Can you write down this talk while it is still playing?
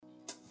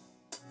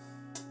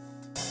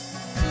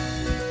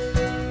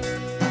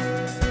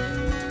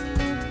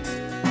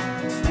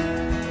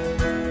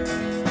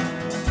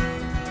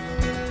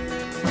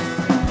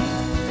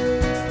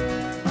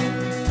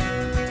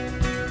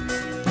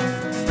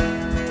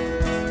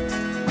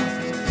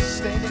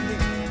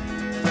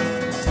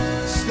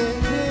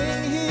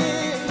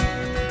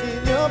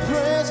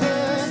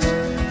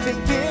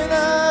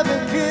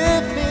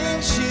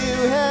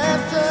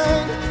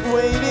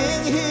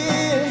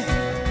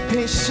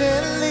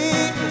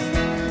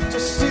patiently,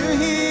 just to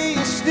hear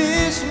your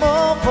still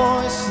small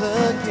voice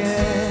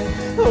again.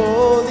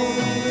 Holy,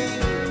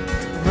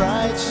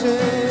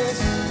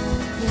 righteous,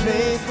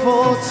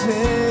 faithful to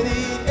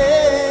the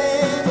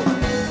end.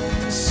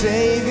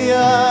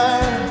 Savior,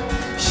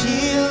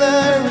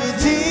 healer,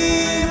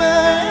 redeemer,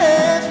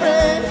 and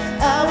friend,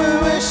 I will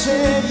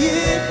worship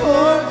you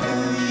for who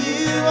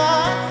you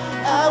are.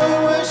 I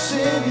will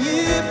worship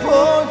you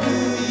for who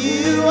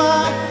you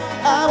are.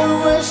 I will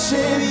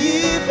worship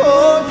you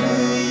for who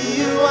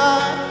you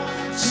are,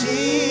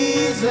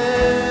 Jesus.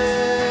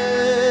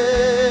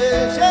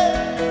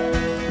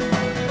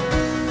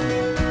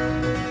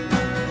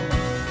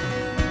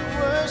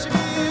 Worship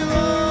you,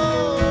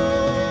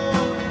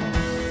 Lord.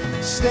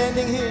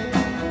 Standing here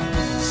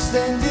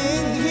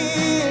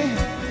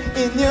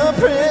in your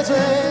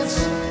presence,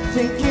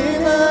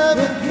 thinking of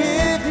the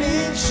good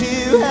things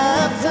you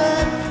have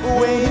done,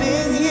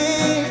 waiting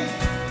here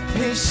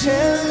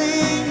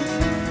patiently,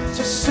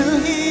 just to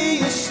hear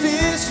your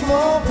still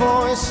small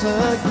voice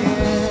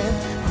again.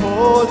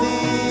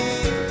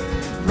 Holy,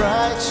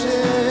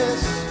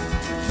 righteous,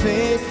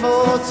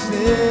 faithful to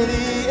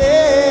the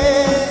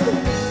end.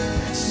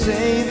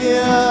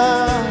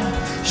 Savior,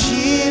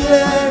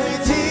 healer,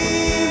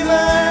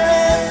 redeemer,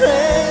 and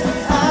friend,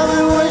 I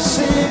will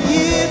worship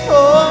you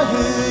for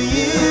who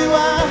you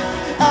are.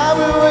 I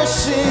will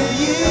worship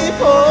you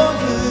for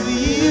who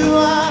you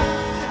are.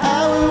 I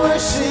will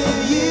worship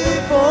you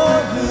for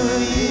who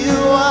you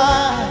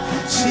are,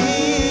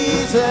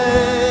 Jesus.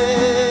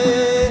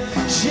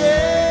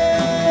 Yeah.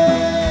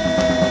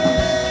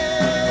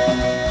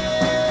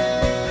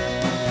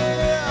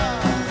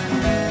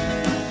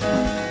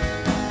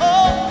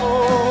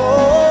 Oh.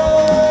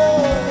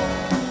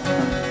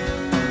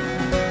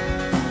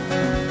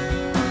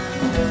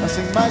 I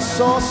sing my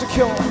soul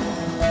secure.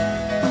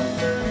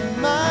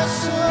 My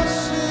soul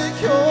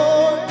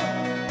secure.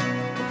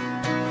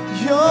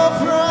 Your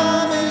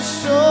promise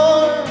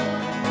sure.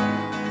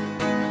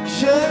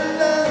 Your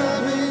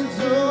love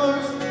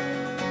endures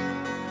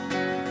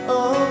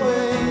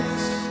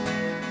always.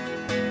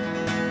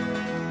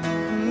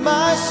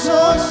 My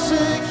soul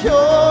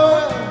secure.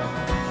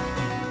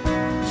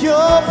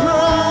 Your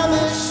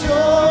promise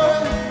sure.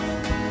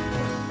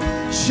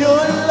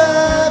 Your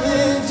love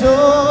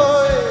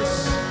endures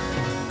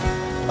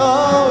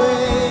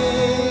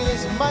always.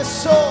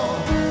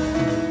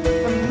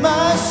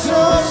 My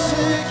soul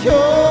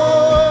secure.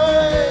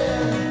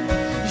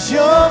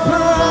 Your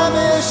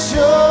promise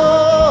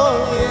sure,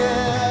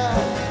 yeah.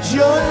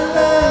 Your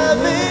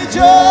love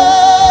endures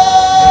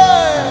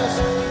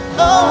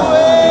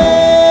always.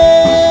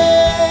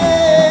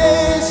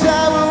 I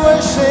will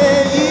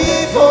worship you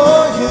for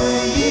who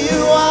you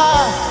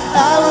are.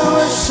 I will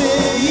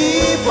worship you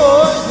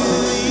for who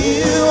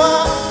you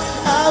are.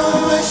 I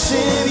will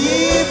worship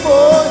you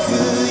for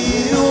who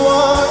you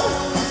are,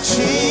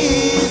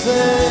 Jesus.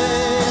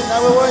 I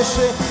will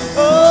worship.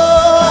 Oh,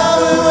 I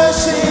will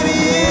worship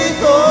you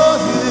for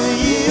who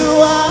you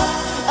are.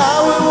 I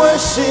will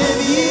worship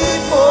you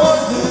for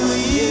who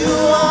you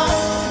are.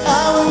 I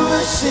will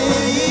worship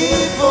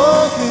you for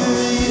who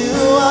you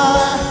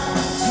are,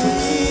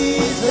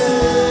 Jesus.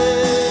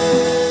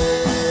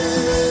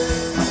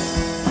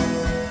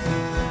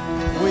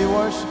 We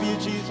worship you,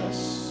 Jesus.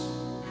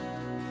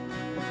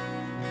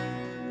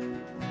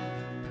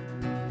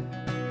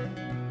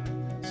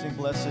 Sing,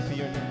 blessed be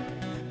your name.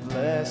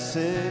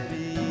 Blessed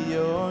be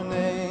your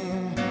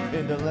name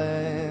in the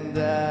land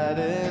that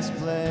is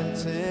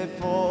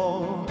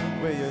plentiful,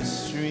 where your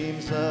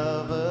streams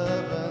of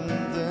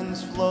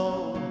abundance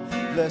flow.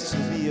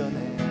 Blessed be your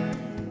name.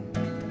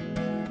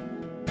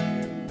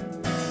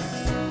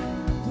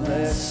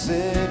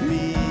 Blessed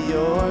be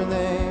your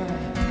name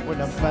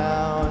when I'm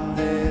found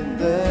in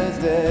the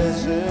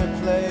desert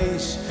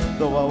place.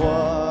 Though I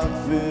walk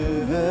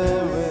through the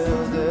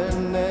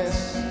wilderness,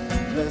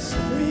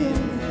 blessed be your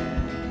name.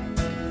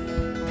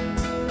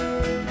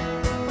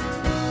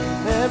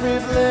 Every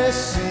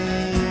blessing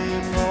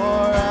you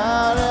pour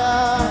out,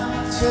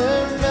 I'll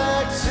turn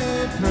back to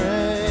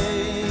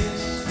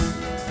praise.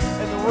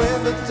 And when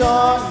the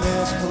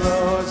darkness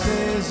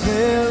closes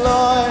in,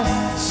 Lord,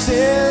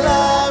 still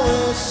I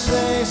will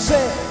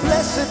say,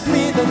 blessed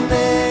be the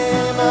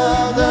name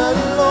of the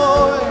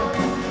Lord.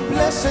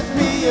 Blessed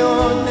be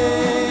your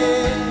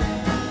name.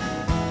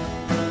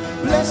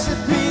 Blessed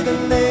be the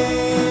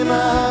name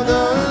of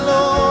the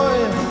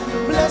Lord.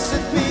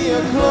 Blessed be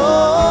your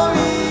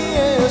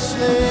glorious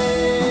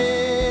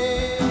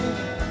name.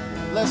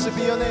 Blessed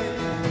be your name.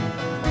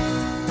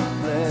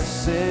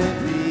 Blessed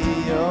be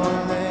your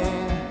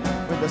name.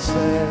 When the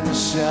sun's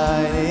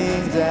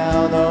shining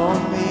down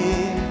on me,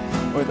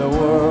 where the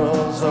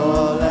world's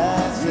all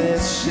as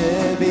it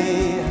should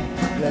be.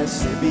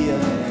 Blessed be your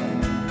name.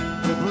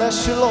 We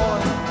bless you,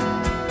 Lord.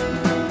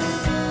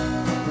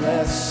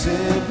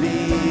 Blessed be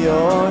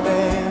your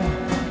name.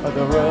 On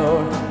the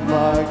road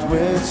marked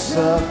with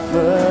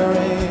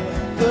suffering,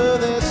 through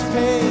this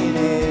pain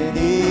in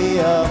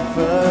the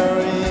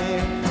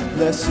offering.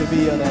 Blessed be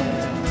your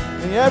name.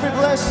 And every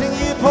blessing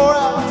you pour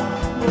out,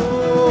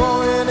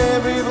 oh, and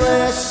every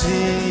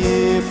blessing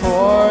you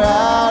pour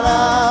out,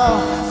 I'll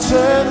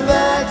turn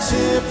back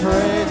to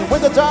praise. And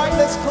when the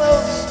darkness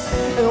closes,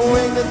 and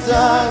when the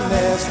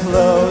darkness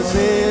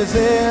closes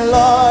in,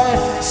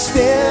 Lord,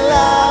 still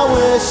I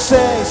will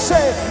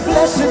say,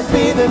 blessed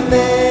be the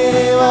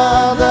name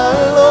of the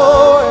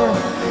Lord.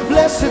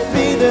 Blessed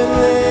be the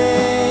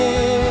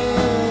name.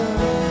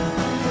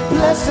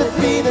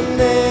 Blessed be the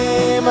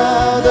name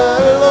of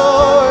the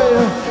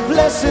Lord.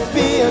 Blessed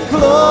be your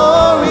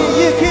glory.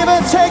 You give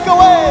and take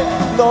away,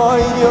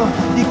 Lord.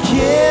 You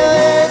give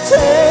and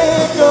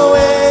take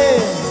away.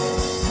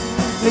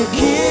 You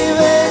give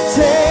and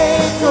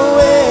take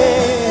away,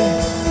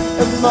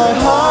 and my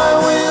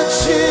heart will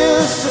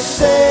choose to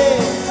say,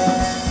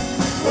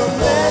 well,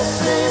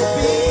 blessed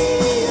be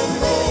your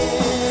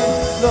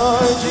name.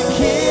 Lord, you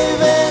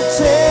give and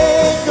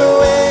take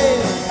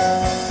away.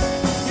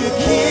 You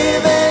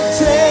give and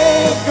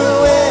take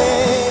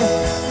away,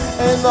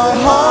 and my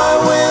heart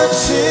will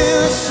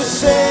choose to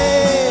say,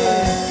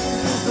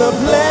 Lord,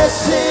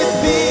 blessed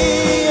be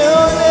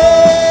your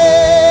name.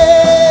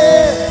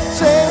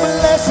 Say,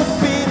 blessed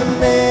be the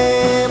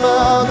name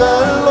of the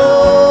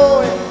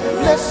Lord.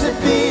 Blessed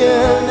be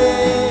your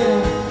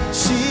name,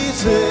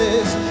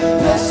 Jesus.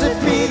 Blessed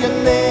be your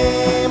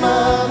name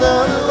of the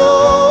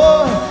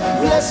Lord.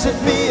 Blessed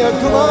be your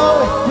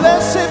glory.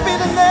 Blessed be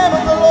the name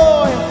of the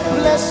Lord.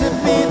 Blessed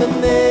be the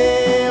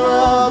name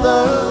of the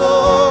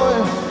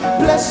Lord.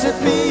 Blessed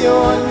be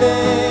your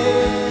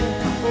name.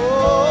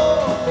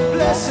 Oh,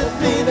 blessed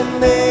be the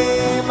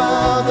name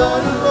of the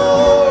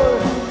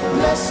Lord.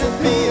 Blessed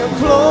be your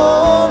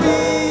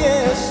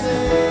glorious name.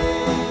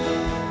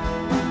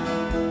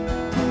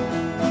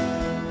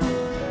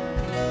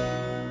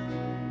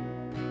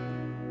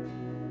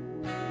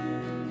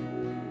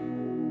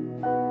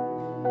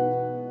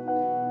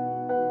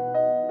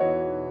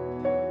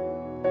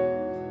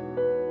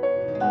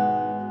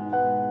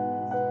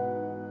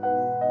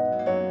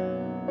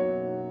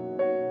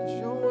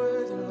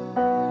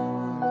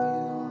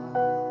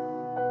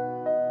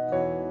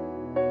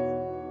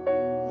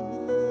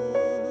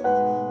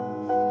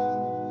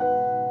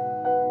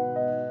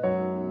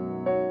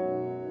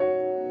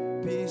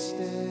 Be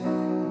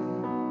still,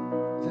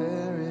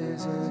 there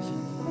is a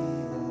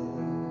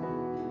healer.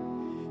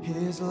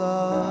 His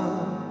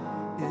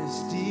love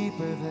is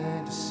deeper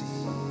than the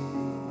sea.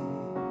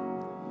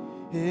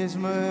 His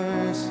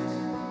mercy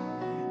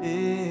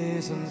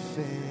is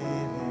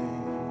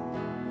unfailing,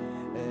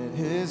 and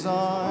his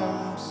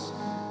arms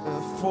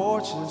a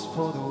fortress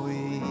for the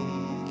weak.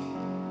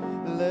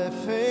 Let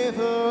faith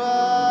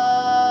arise.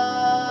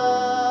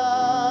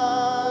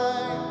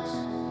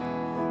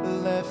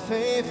 Let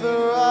faith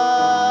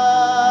arise.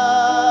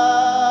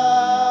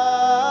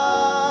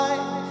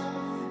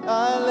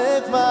 I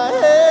lift my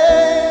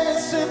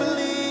hands to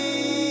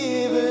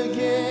believe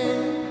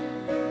again.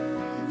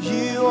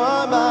 You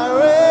are my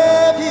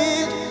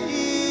refuge.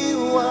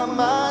 You are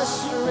my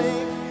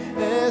strength.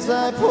 As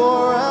I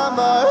pour out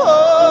my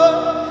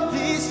heart,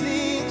 these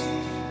things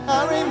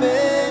I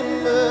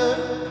remember.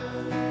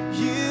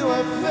 You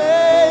are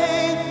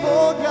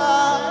faithful,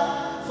 God,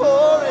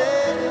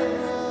 forever.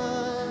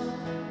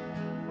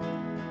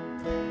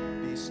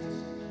 Be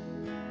still.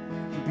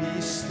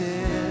 Be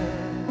still.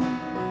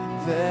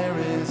 There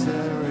is a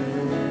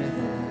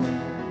river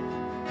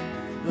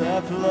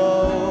that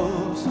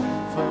flows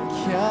from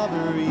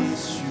Calvary's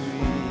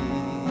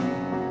stream,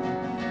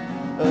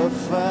 a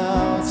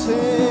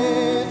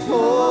fountain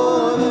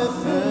for the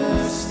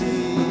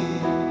thirsty.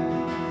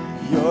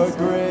 Your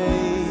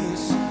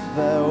grace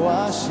that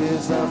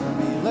washes over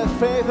me. Let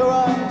faith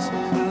arise.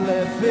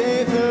 Let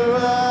faith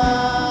arise.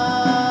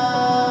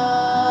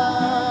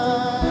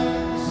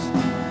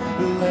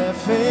 Let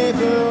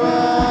faith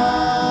arise.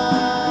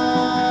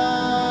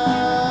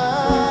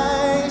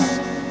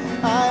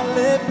 I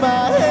lift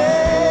my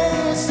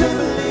hands to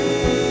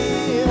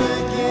believe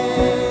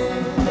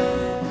again.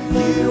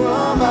 You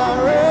are my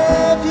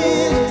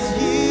refuge.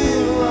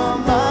 You are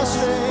my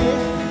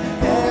strength.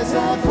 As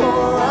I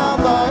pour out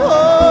my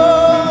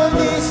heart,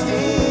 these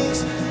things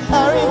I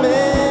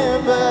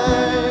remember.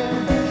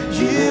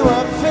 You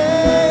are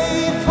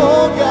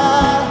faithful,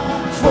 God,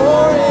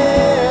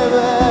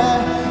 forever.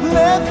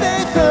 Let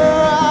faith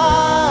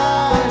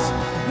arise.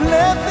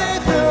 Let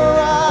faith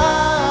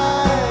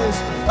arise.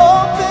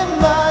 Open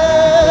my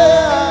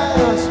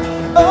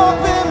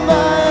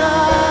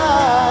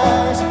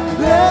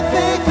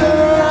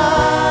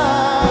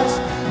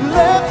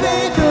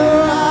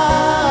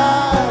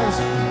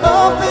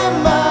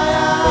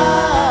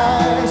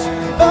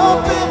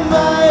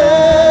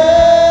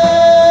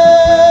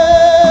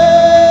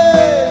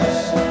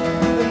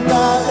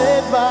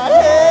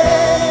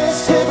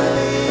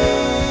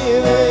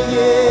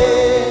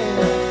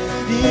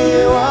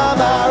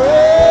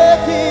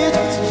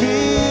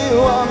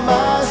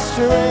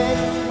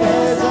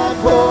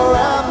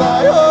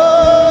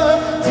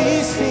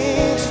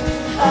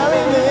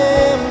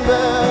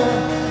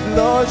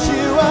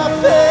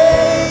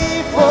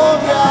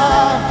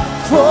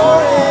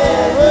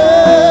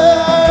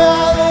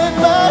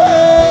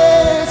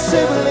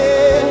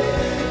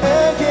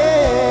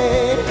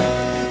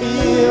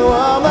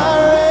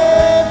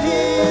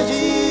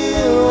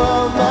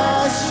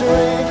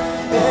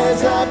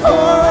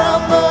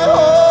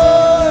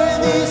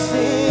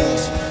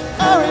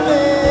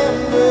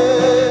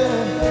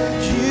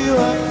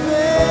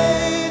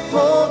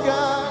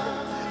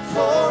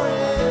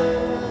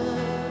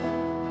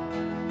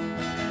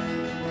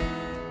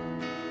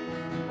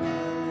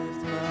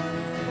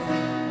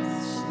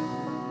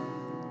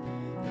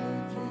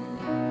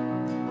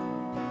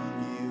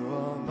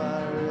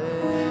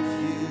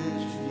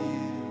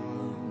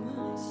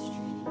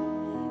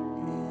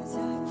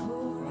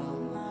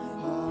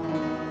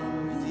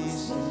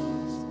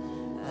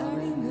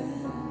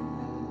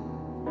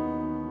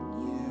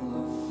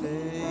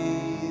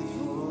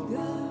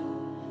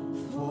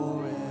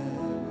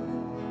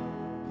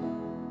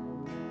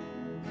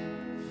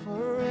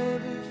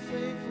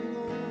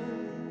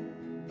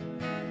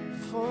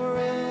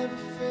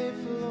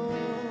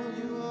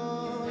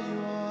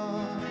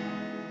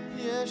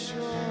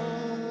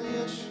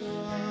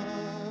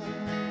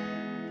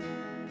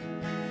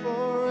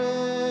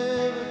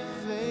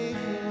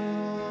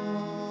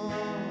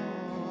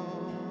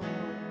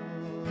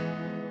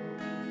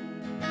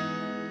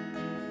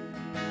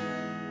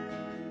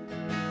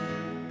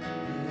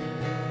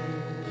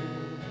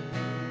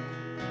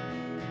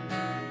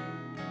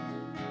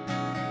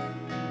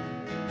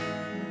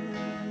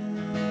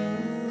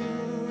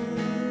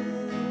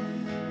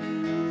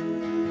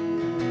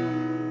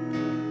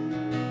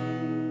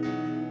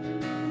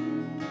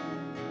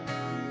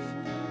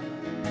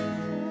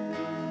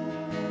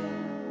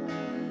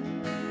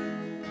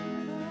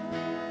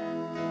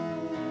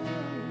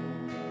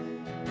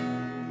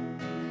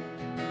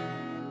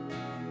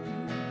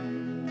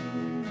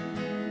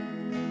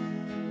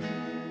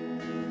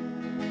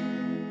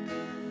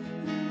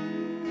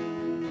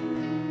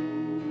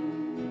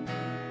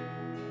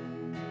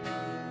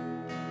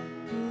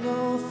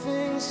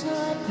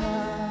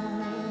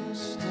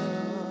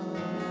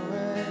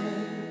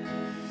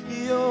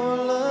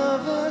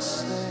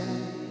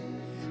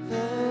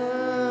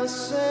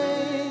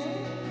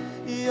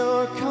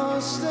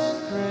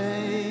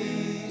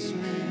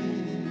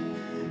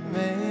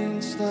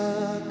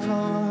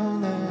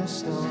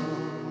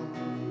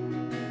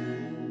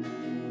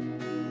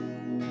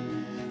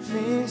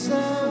things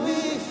that we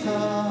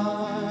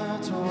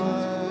thought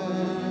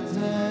were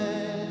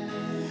dead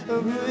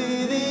are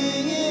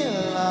breathing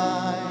in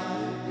life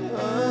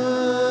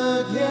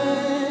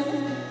again.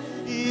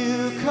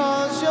 You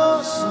cause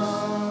your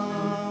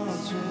sun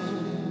to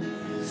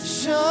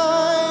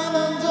shine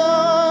the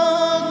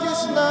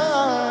darkest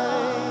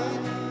night.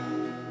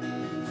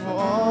 For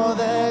all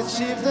that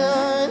you've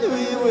done,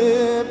 we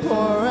will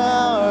pour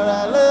out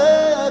our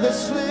love.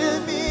 This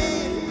will be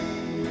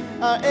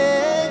our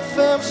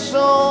anthem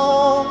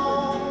song.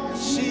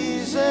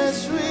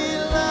 Jesus, we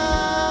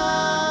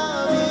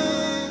love you.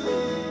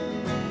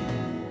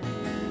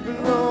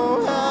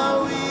 Know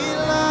how we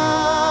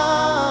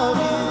love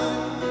you.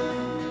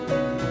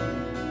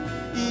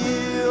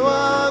 You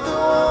are the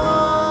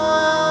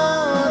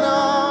one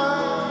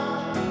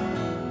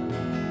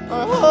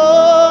our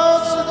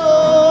hearts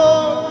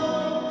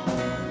adore.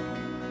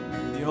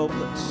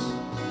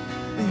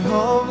 The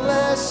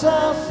hopeless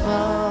are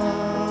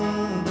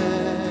found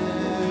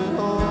their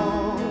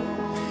home.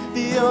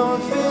 The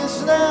orphans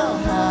now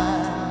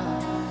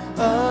have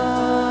a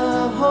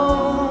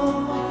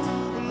home.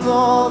 And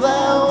all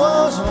that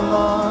was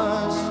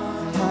lost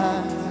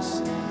has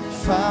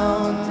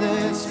found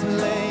its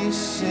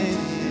place in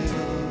you.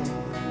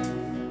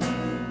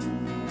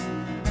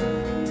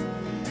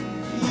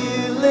 You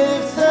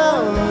lift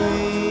our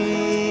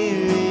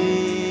weary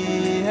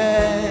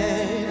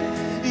head.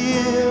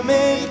 You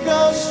make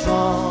us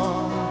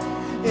strong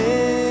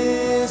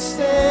instead.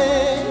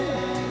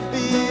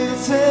 You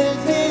take